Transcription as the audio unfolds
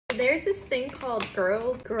There's this thing called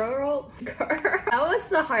girl. That was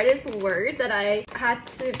the hardest word that I had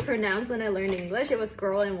to pronounce when I learned English. It was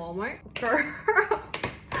girl in Walmart.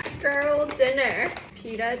 Girl dinner.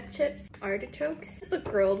 Pita chips, artichokes. This is a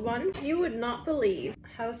grilled one. You would not believe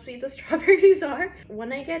how sweet the strawberries are.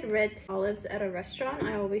 When I get red olives at a restaurant,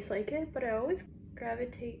 I always like it, but I always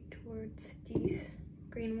gravitate towards these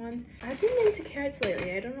green ones. I've been into carrots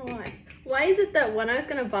lately. I don't know why. Why is it that when I was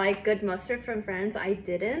gonna buy good mustard from France, I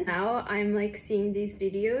didn't? Now I'm like seeing these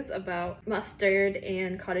videos about mustard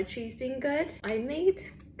and cottage cheese being good. I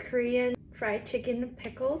made Korean fried chicken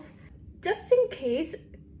pickles just in case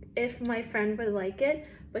if my friend would like it,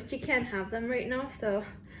 but she can't have them right now, so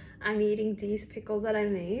I'm eating these pickles that I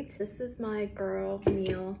made. This is my girl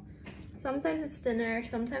meal. Sometimes it's dinner,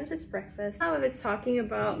 sometimes it's breakfast. I was talking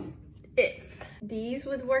about if these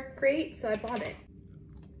would work great, so I bought it.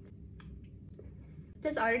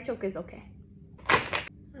 This artichoke is okay.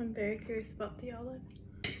 I'm very curious about the olive.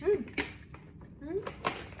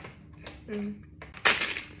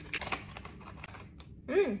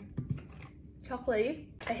 Chocolatey.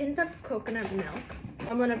 A hint of coconut milk.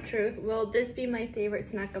 Moment of truth. Will this be my favorite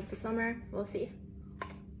snack of the summer? We'll see.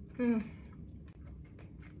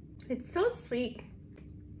 It's so sweet.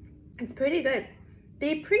 It's pretty good.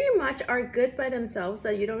 They pretty much are good by themselves, so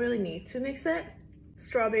you don't really need to mix it.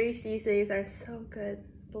 Strawberries these days are so good.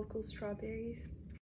 Local strawberries.